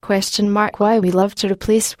Why we love to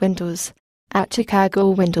replace windows. At Chicago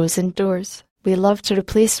Windows and Doors, we love to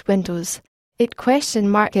replace windows. It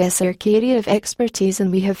is our area of expertise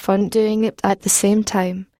and we have fun doing it at the same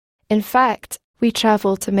time. In fact, we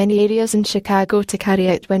travel to many areas in Chicago to carry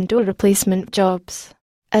out window replacement jobs.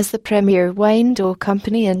 As the premier window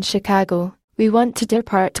company in Chicago, we want to do our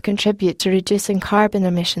part to contribute to reducing carbon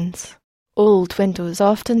emissions. Old windows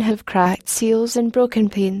often have cracked seals and broken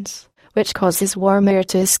panes, which causes warm air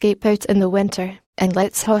to escape out in the winter and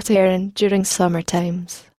lets hot air in during summer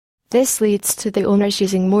times. This leads to the owners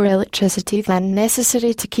using more electricity than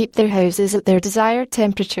necessary to keep their houses at their desired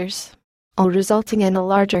temperatures, all resulting in a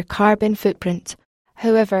larger carbon footprint.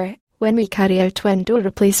 However, when we carry out window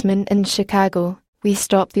replacement in Chicago, we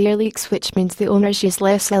stop the air leaks, which means the owners use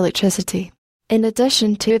less electricity. In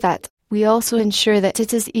addition to that, we also ensure that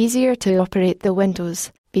it is easier to operate the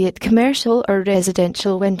windows, be it commercial or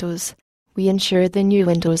residential windows. We ensure the new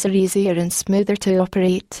windows are easier and smoother to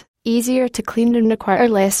operate, easier to clean and require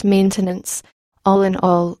less maintenance. All in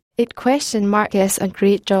all, it is a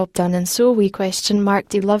great job done, and so we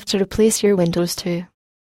do love to replace your windows too.